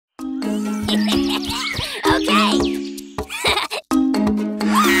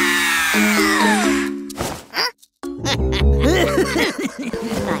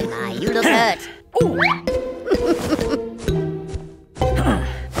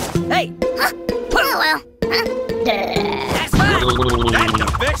Hey! Huh? Oh, well. Huh? That's fine! That's the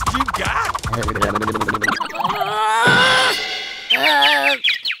best you got?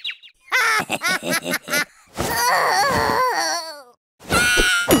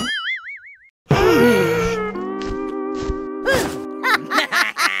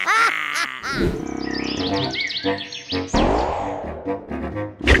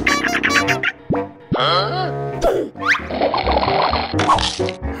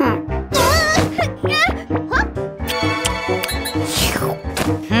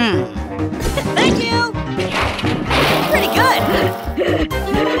 Thank you! Pretty good!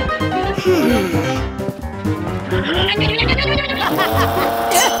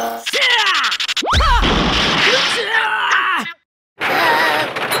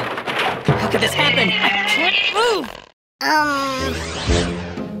 How could this happen? I can't move!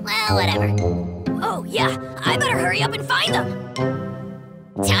 Well, whatever. Oh, yeah, I better hurry up and find them.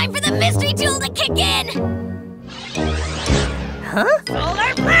 Time for the mystery tool to kick in! Huh?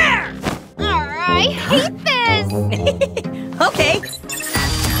 Solar flare! I hate this! Okay.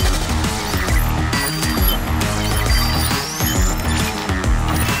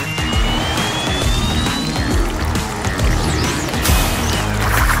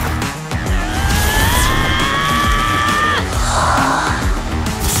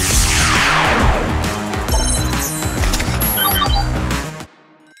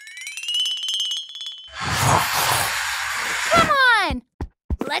 Come on!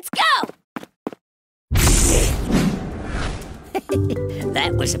 Let's go!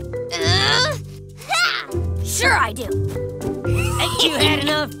 That was... Ha! Sure I do. You had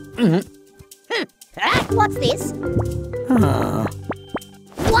enough? What's this? Oh.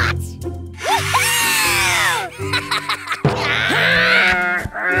 What?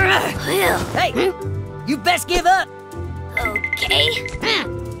 Hey! You best give up! Okay.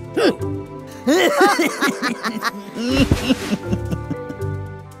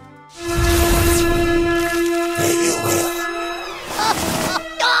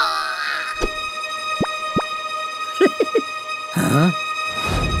 Huh?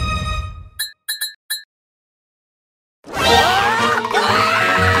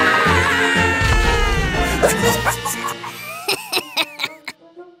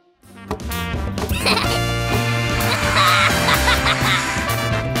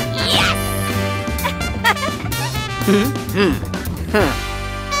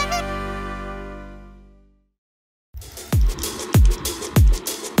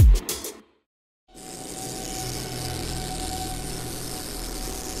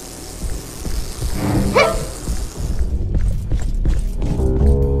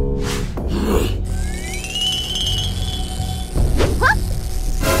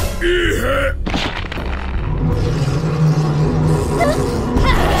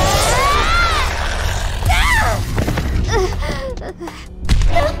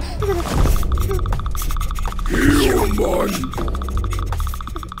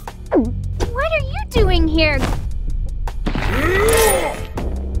 What are you doing here?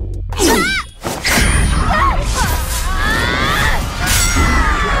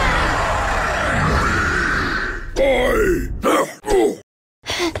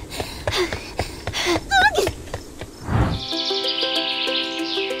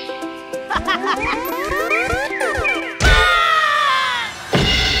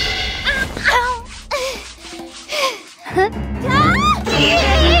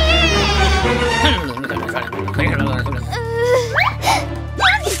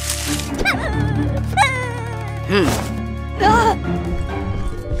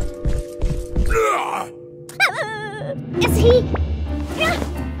 Is he?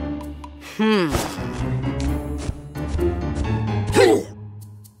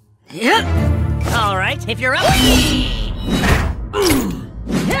 Yep. All right, if you're up.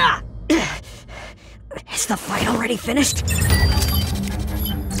 Is the fight already finished?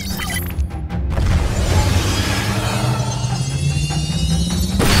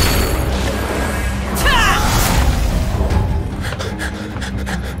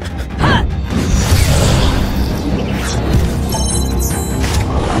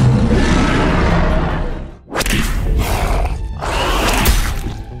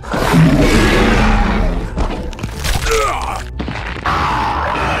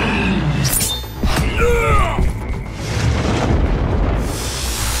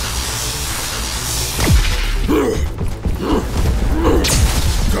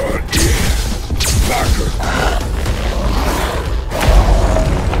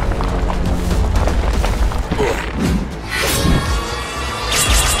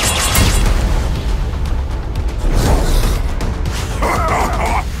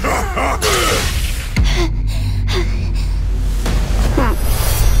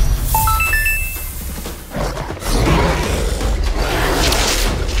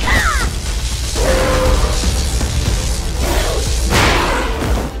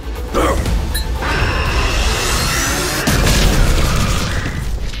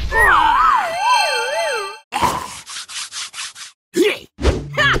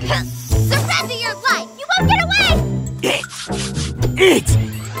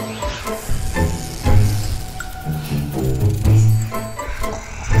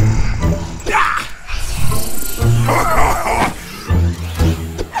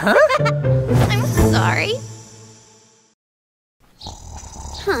 I'm sorry.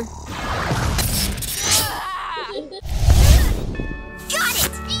 Huh. Got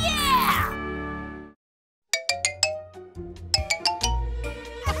it! Yeah!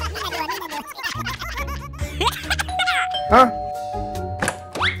 Huh?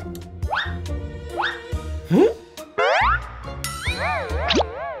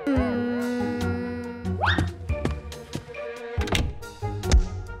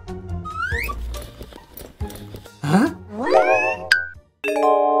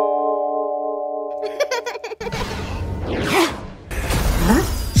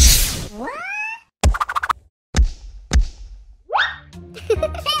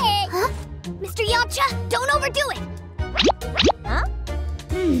 Hey! Huh? Mr. Yamcha, don't overdo it! Huh?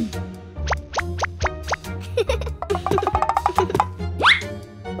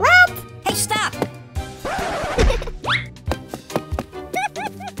 What? Hey, stop!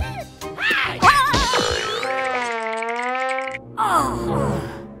 Oh!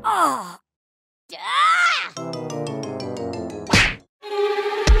 Ah!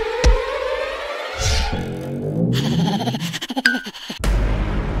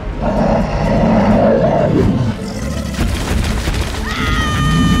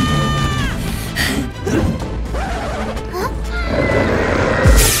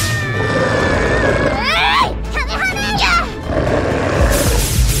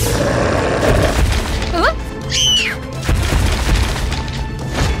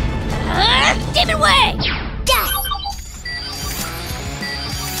 Demon way!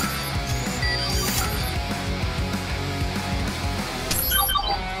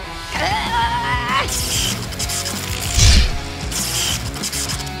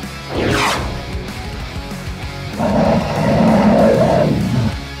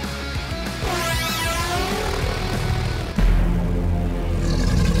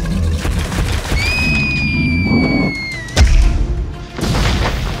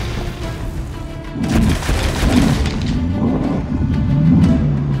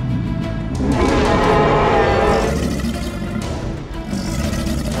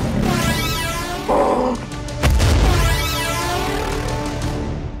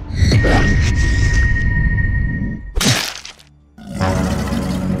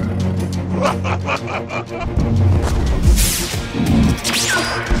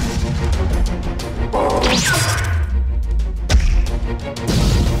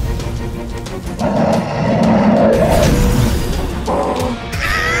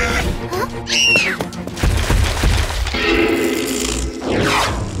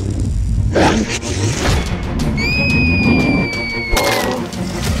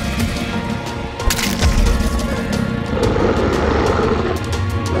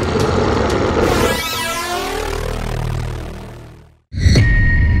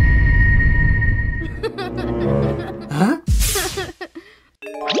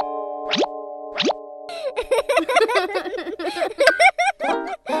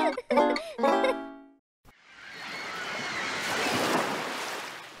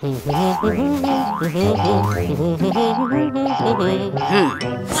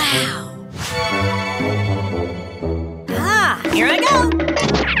 Wow! Ah, here I go!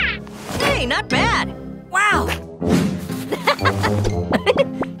 Hey, not bad! Wow!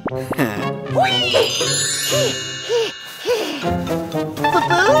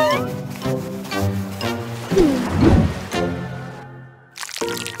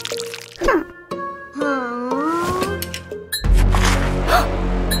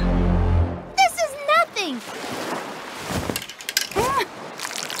 This is nothing!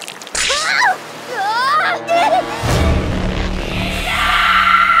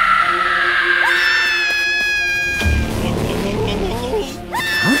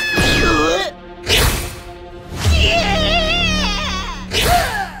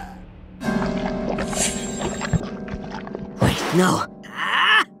 Wait, no!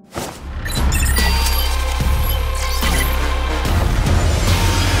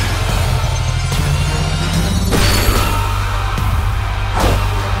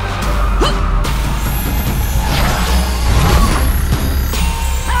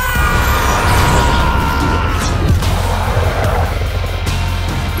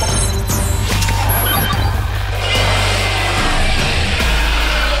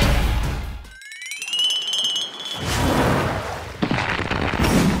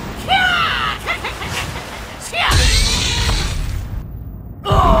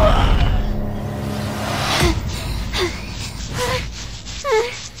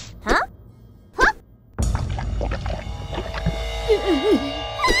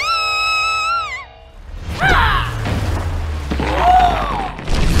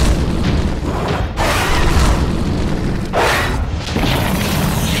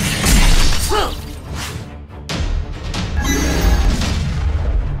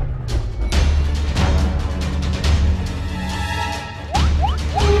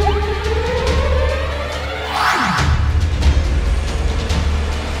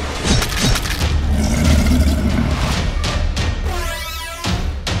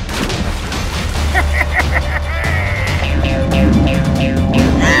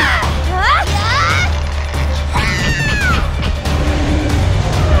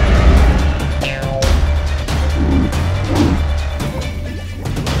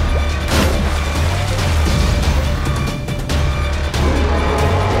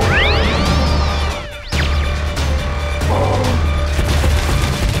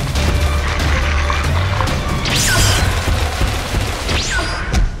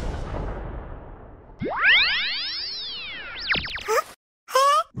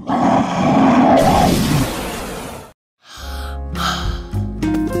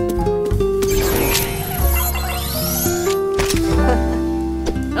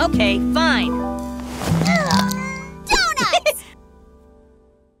 Okay, fine. Donuts!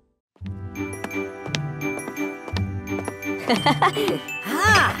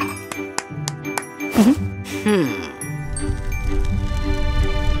 Ah!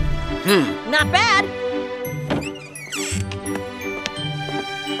 Not bad.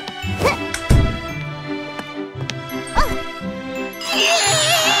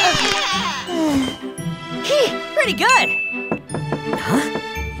 Pretty good.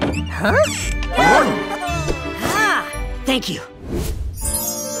 Huh? Ah, thank you.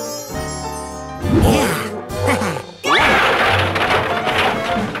 Yeah.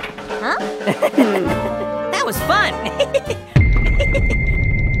 Huh? That was fun.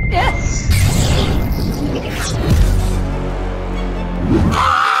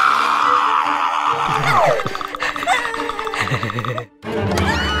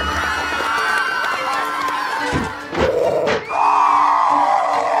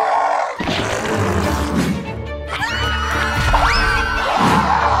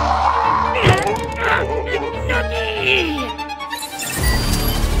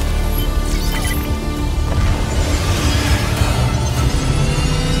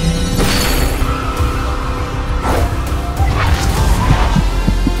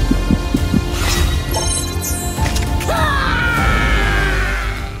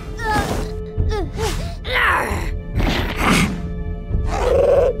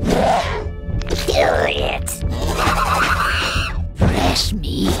 Fresh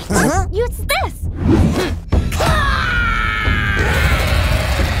meat. Use this.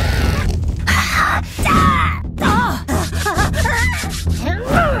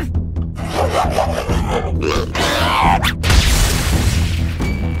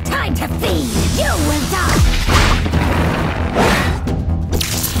 Time to feed. You will die.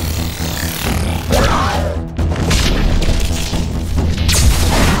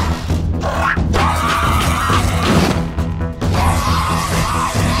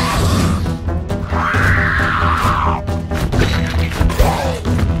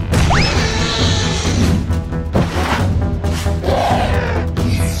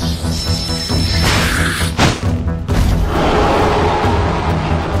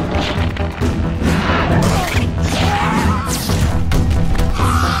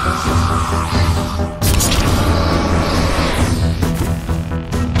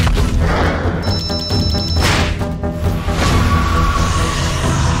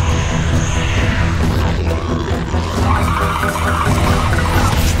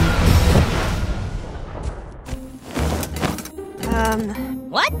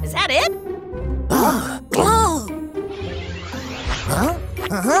 What? Is that it?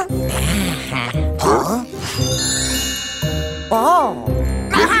 Oh.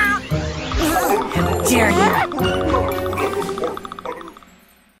 How dare you?